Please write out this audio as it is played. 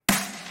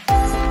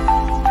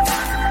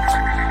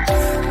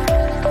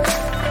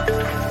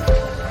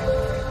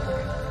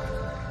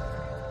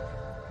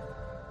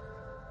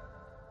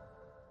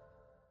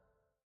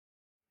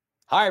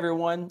Hi,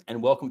 everyone,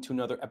 and welcome to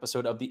another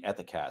episode of the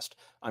Ethicast.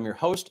 I'm your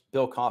host,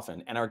 Bill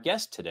Coffin, and our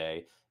guest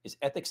today is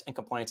ethics and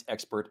compliance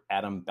expert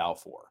Adam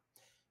Balfour.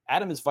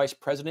 Adam is Vice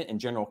President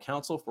and General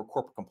Counsel for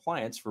Corporate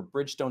Compliance for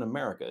Bridgestone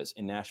Americas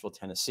in Nashville,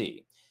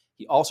 Tennessee.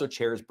 He also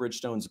chairs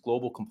Bridgestone's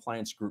Global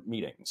Compliance Group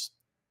meetings.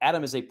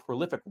 Adam is a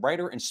prolific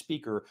writer and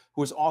speaker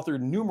who has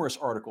authored numerous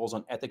articles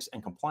on ethics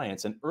and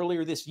compliance, and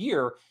earlier this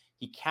year,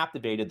 he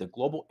captivated the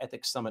Global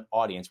Ethics Summit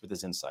audience with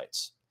his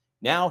insights.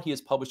 Now he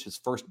has published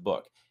his first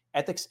book,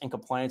 Ethics and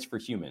Compliance for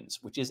Humans,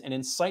 which is an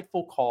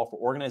insightful call for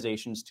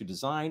organizations to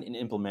design and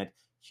implement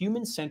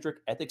human-centric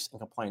ethics and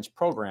compliance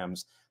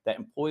programs that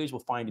employees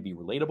will find to be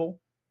relatable,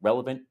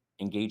 relevant,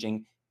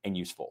 engaging, and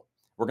useful.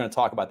 We're going to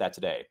talk about that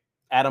today.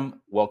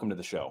 Adam, welcome to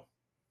the show.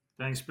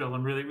 Thanks, Bill.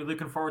 I'm really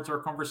looking forward to our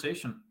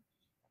conversation.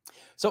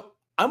 So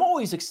I'm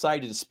always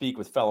excited to speak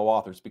with fellow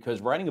authors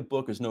because writing a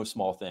book is no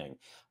small thing.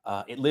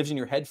 It lives in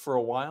your head for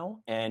a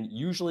while, and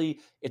usually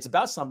it's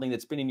about something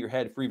that's been in your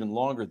head for even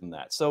longer than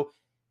that. So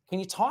can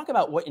you talk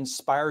about what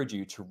inspired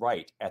you to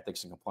write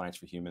Ethics and Compliance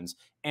for Humans,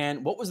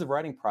 and what was the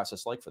writing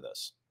process like for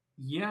this?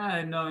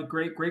 Yeah, no,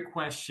 great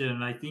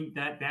question. I think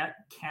that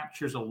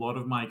captures a lot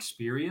of my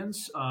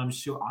experience.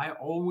 So I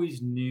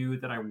always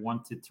knew that I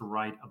wanted to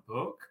write a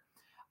book.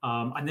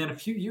 And then a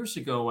few years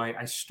ago,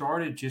 I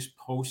started just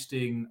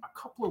posting a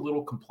couple of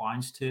little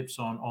compliance tips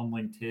on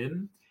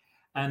LinkedIn.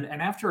 And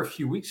after a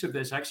few weeks of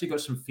this, I actually got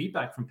some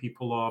feedback from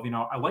people of,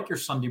 I like your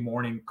Sunday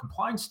morning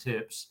compliance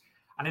tips.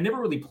 And I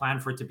never really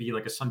planned for it to be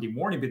like a Sunday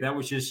morning, but that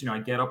was just, I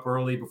get up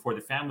early before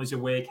the family's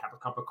awake, have a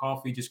cup of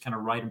coffee, just kind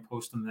of write and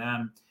post them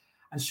then.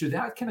 And so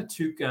that kind of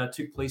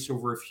took place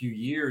over a few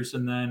years.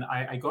 And then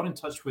I got in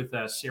touch with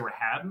Sarah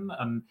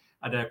Haddon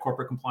at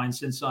Corporate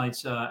Compliance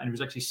Insights. And it was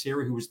actually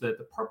Sarah who was the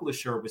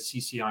publisher with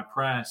CCI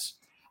Press.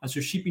 And so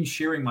she'd been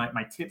sharing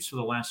my tips for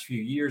the last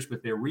few years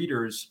with their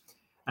readers.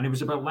 And it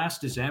was about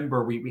last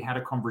December, we had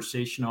a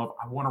conversation of,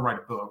 I want to write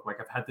a book. Like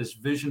I've had this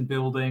vision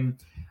building.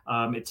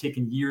 It's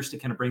taken years to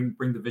kind of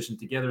bring the vision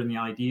together and the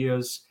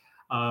ideas.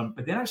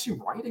 But then actually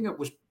writing it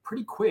was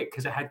pretty quick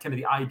because I had kind of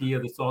the idea,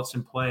 the thoughts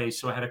in place.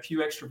 So I had a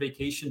few extra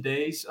vacation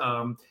days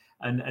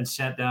and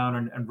sat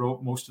down and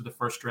wrote most of the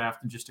first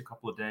draft in just a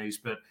couple of days,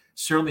 but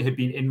certainly had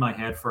been in my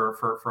head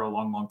for a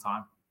long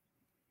time.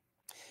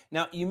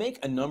 Now, you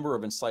make a number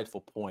of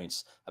insightful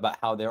points about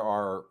how there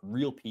are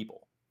real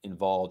people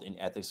involved in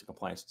ethics and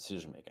compliance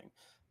decision-making,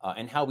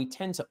 and how we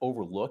tend to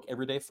overlook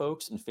everyday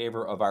folks in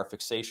favor of our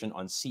fixation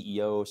on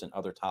CEOs and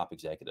other top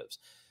executives.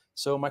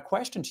 So my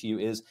question to you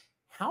is,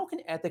 how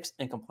can ethics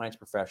and compliance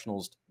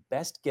professionals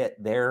best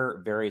get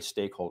their various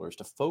stakeholders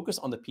to focus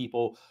on the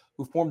people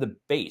who form the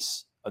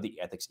base of the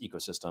ethics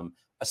ecosystem,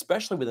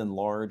 especially within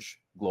large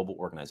global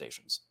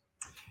organizations?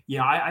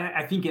 Yeah,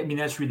 I think,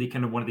 that's really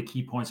kind of one of the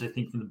key points, I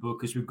think, from the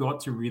book is we've got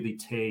to really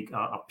take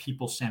a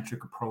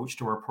people-centric approach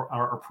to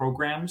our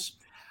programs.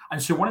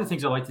 And so one of the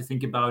things I like to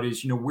think about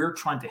is, we're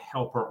trying to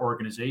help our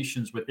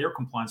organizations with their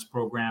compliance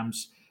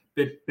programs,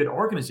 but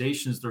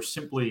organizations, they're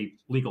simply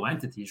legal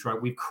entities, right?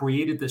 We've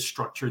created this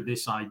structure,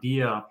 this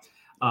idea.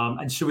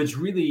 And so it's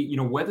really,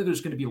 whether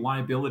there's going to be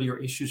liability or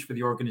issues for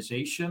the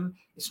organization,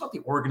 it's not the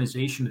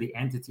organization or the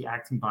entity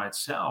acting by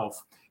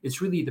itself.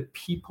 It's really the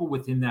people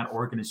within that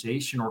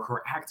organization or who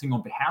are acting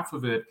on behalf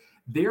of it.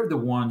 They're the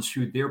ones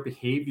who their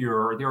behavior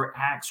or their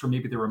acts or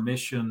maybe their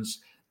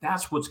omissions,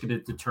 that's what's going to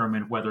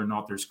determine whether or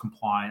not there's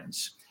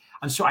compliance.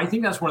 And so I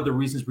think that's one of the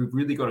reasons we've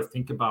really got to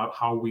think about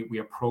how we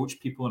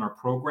approach people in our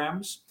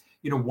programs.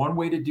 One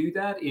way to do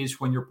that is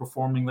when you're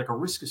performing like a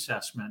risk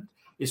assessment.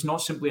 It's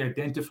not simply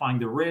identifying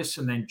the risks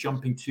and then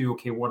jumping to,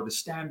 okay, what are the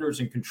standards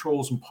and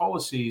controls and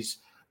policies,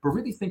 but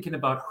really thinking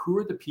about who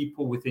are the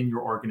people within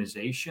your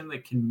organization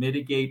that can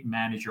mitigate,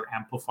 manage, or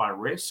amplify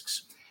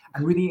risks,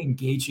 and really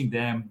engaging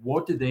them.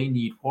 What do they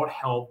need? What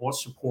help? What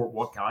support?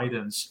 What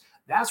guidance?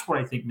 That's what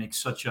I think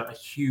makes such a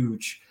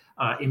huge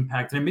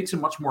impact, and it makes it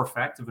much more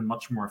effective and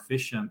much more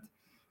efficient.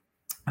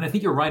 And I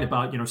think you're right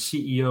about,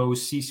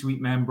 CEOs,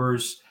 C-suite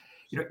members.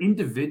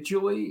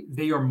 Individually,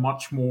 they are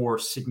much more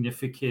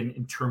significant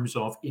in terms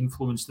of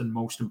influence than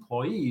most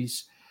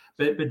employees.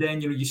 But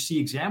then, you see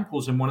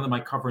examples, and one of them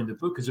I cover in the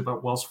book is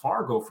about Wells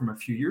Fargo from a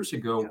few years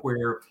ago,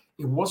 where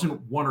it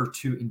wasn't one or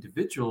two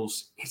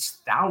individuals,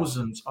 it's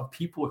thousands of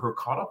people who are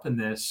caught up in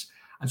this.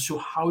 And so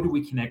how do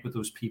we connect with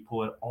those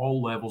people at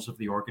all levels of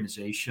the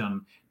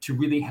organization to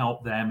really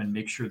help them and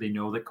make sure they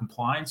know that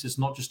compliance is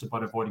not just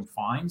about avoiding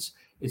fines,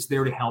 it's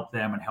there to help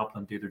them and help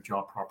them do their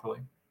job properly.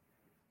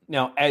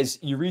 Now, as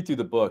you read through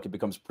the book, it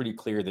becomes pretty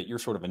clear that you're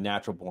sort of a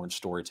natural born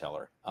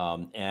storyteller.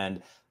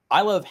 And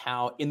I love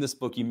how in this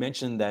book you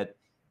mentioned that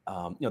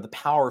the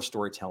power of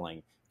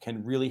storytelling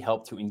can really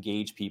help to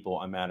engage people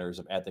on matters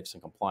of ethics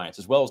and compliance,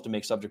 as well as to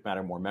make subject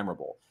matter more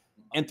memorable.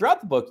 And throughout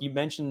the book, you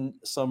mentioned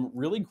some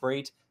really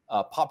great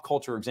pop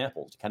culture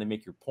examples to kind of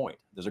make your point.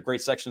 There's a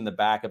great section in the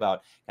back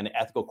about kind of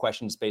ethical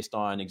questions based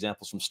on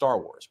examples from Star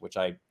Wars, which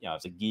I,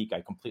 as a geek,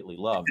 I completely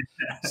love.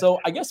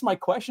 So I guess my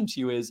question to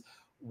you is,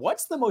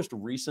 what's the most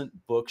recent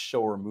book,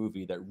 show, or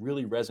movie that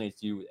really resonates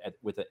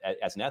with you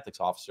as an ethics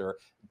officer?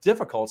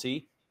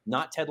 Difficulty,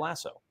 not Ted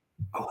Lasso.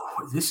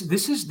 Oh, this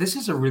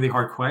is a really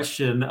hard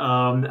question,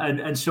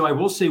 and so I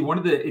will say one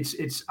of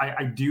the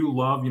I do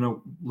love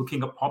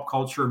looking at pop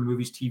culture,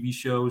 movies, TV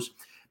shows.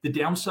 The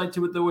downside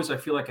to it though is I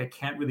feel like I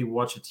can't really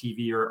watch a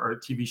TV or a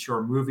TV show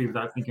or movie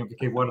without thinking,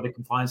 okay, what are the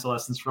compliance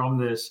lessons from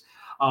this?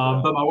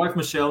 Yeah. But my wife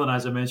Michelle and I,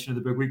 as I mentioned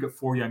in the book, we've got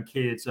 4 young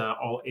kids,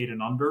 all 8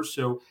 and under,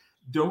 so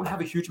don't have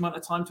a huge amount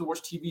of time to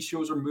watch TV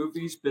shows or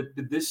movies. But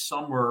this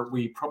summer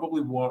we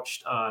probably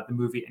watched the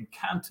movie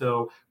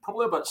Encanto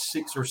probably about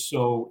 6 or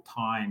so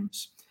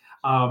times.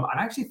 And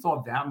I actually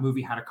thought that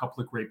movie had a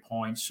couple of great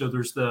points. So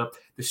there's the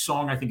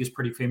song I think is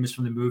pretty famous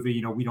from the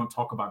movie. We don't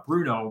talk about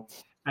Bruno,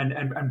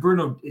 and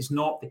Bruno is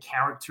not the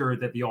character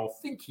that they all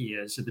think he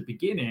is at the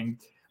beginning.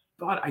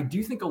 But I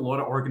do think a lot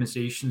of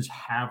organizations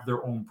have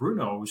their own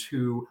Brunos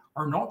who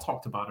are not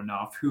talked about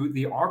enough, who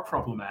they are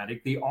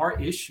problematic, they are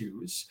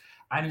issues.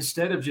 And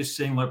instead of just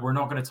saying, like, we're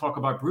not going to talk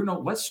about Bruno,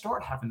 let's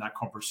start having that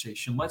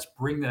conversation. Let's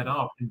bring that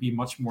up and be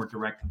much more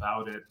direct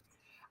about it.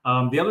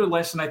 The other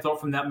lesson I thought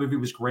from that movie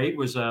was great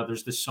was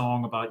there's this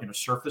song about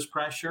surface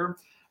pressure,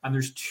 and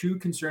there's two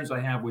concerns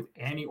I have with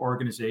any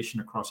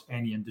organization across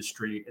any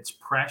industry. It's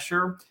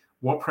pressure.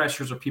 What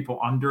pressures are people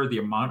under? The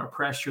amount of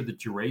pressure, the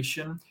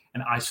duration,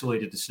 and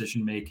isolated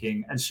decision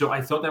making. And so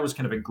I thought that was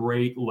kind of a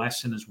great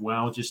lesson as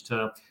well, just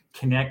to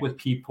connect with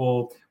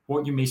people.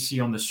 What you may see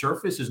on the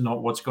surface is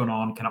not what's going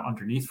on kind of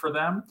underneath for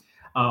them.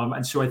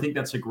 And so I think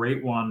that's a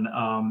great one.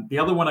 The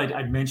other one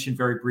I'd mentioned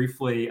very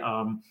briefly.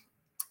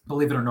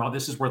 Believe it or not,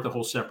 this is worth a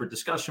whole separate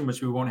discussion,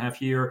 which we won't have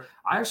here.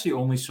 I actually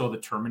only saw the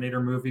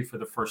Terminator movie for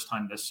the first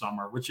time this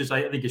summer, which is,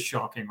 I think, is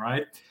shocking,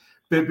 right?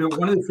 But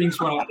one of the things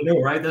when I know,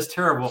 right, that's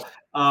terrible.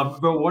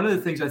 But one of the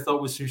things I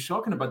thought was so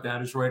shocking about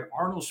that is, right,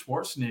 Arnold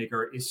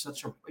Schwarzenegger is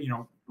such a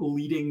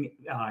leading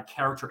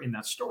character in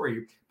that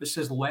story, but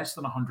says less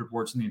than 100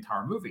 words in the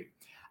entire movie.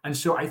 And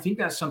so I think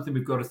that's something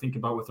we've got to think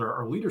about with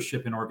our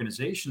leadership in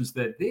organizations,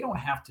 that they don't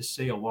have to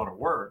say a lot of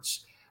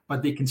words,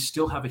 but they can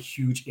still have a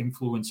huge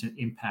influence and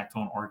impact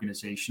on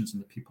organizations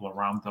and the people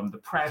around them, the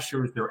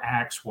pressures, their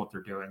acts, what they're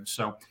doing.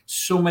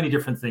 So many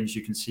different things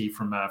you can see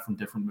from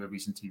different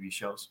movies and TV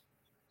shows.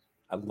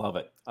 I love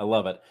it. I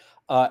love it.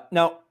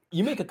 Now,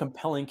 you make a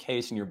compelling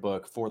case in your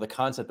book for the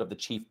concept of the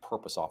chief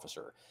purpose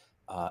officer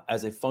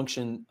as a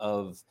function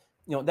of,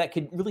 that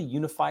could really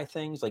unify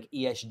things like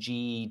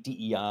ESG,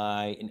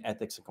 DEI, and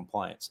ethics and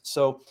compliance.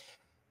 So,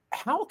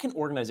 how can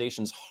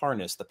organizations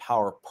harness the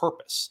power of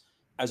purpose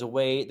as a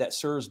way that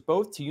serves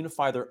both to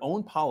unify their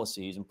own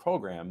policies and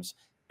programs,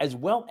 as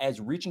well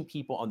as reaching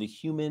people on the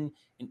human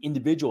and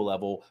individual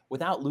level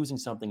without losing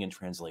something in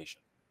translation?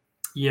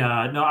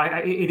 Yeah, no,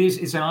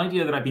 it's an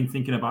idea that I've been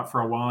thinking about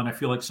for a while, and I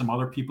feel like some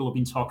other people have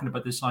been talking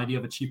about this idea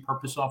of a chief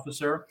purpose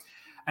officer.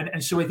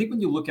 And so I think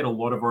when you look at a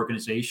lot of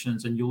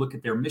organizations and you look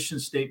at their mission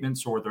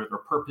statements or their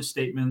purpose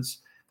statements,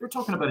 they're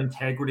talking about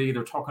integrity,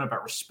 they're talking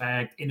about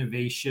respect,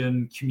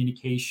 innovation,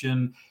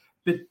 communication,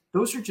 but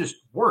those are just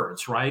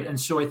words, right? And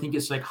so I think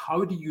it's like,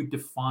 how do you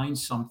define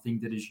something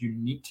that is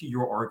unique to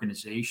your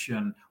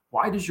organization?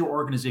 Why does your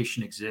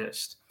organization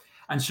exist?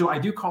 And so I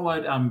do call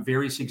out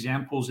various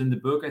examples in the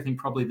book. I think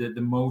probably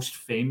the most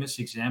famous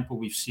example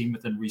we've seen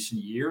within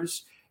recent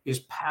years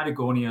is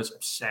Patagonia's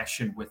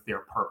obsession with their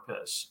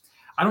purpose.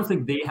 I don't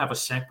think they have a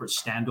separate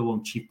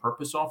standalone chief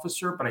purpose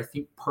officer, but I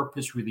think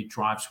purpose really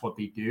drives what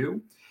they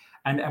do.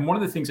 And one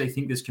of the things I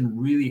think this can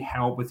really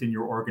help within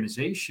your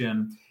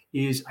organization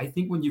is, I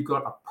think when you've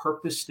got a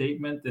purpose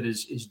statement that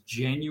is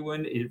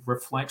genuine, it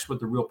reflects what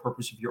the real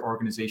purpose of your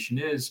organization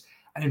is,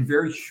 and in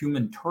very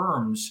human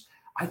terms,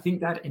 I think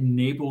that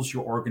enables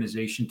your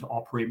organization to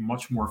operate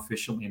much more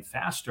efficiently and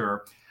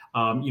faster.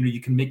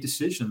 You can make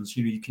decisions.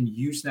 You can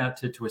use that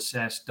to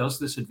assess, does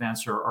this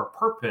advance our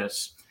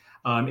purpose?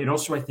 It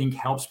also, I think,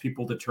 helps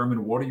people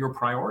determine what are your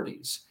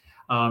priorities.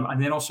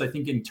 And then also, I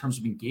think in terms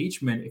of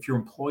engagement, if your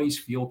employees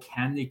feel,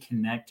 can they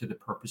connect to the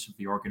purpose of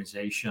the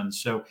organization?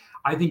 So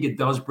I think it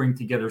does bring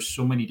together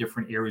so many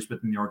different areas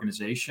within the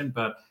organization,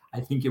 but I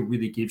think it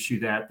really gives you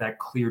that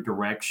clear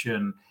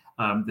direction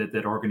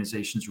that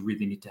organizations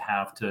really need to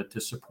have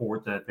to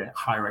support the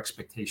higher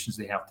expectations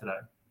they have today.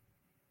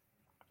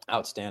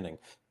 Outstanding.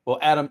 Well,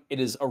 Adam, it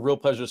is a real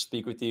pleasure to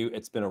speak with you.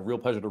 It's been a real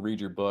pleasure to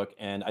read your book.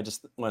 And I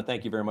just want to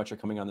thank you very much for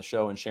coming on the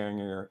show and sharing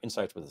your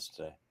insights with us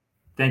today.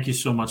 Thank you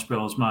so much,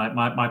 Bill. It's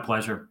my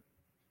pleasure.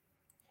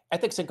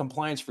 Ethics and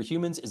Compliance for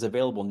Humans is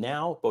available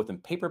now, both in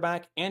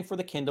paperback and for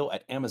the Kindle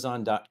at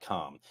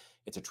Amazon.com.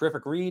 It's a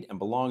terrific read and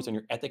belongs on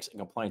your ethics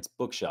and compliance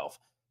bookshelf.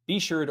 Be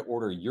sure to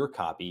order your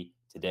copy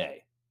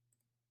today.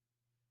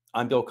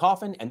 I'm Bill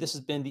Coffin, and this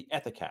has been the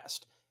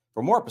Ethicast.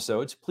 For more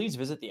episodes, please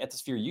visit the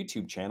Ethisphere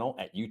YouTube channel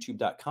at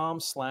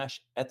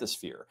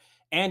youtube.com/ethisphere.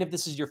 And if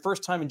this is your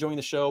first time enjoying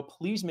the show,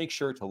 please make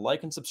sure to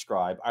like and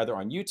subscribe either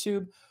on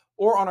YouTube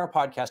or on our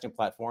podcasting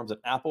platforms at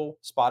Apple,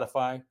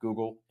 Spotify,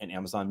 Google, and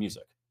Amazon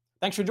Music.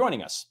 Thanks for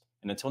joining us.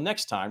 And until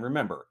next time,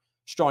 remember,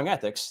 strong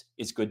ethics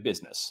is good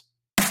business.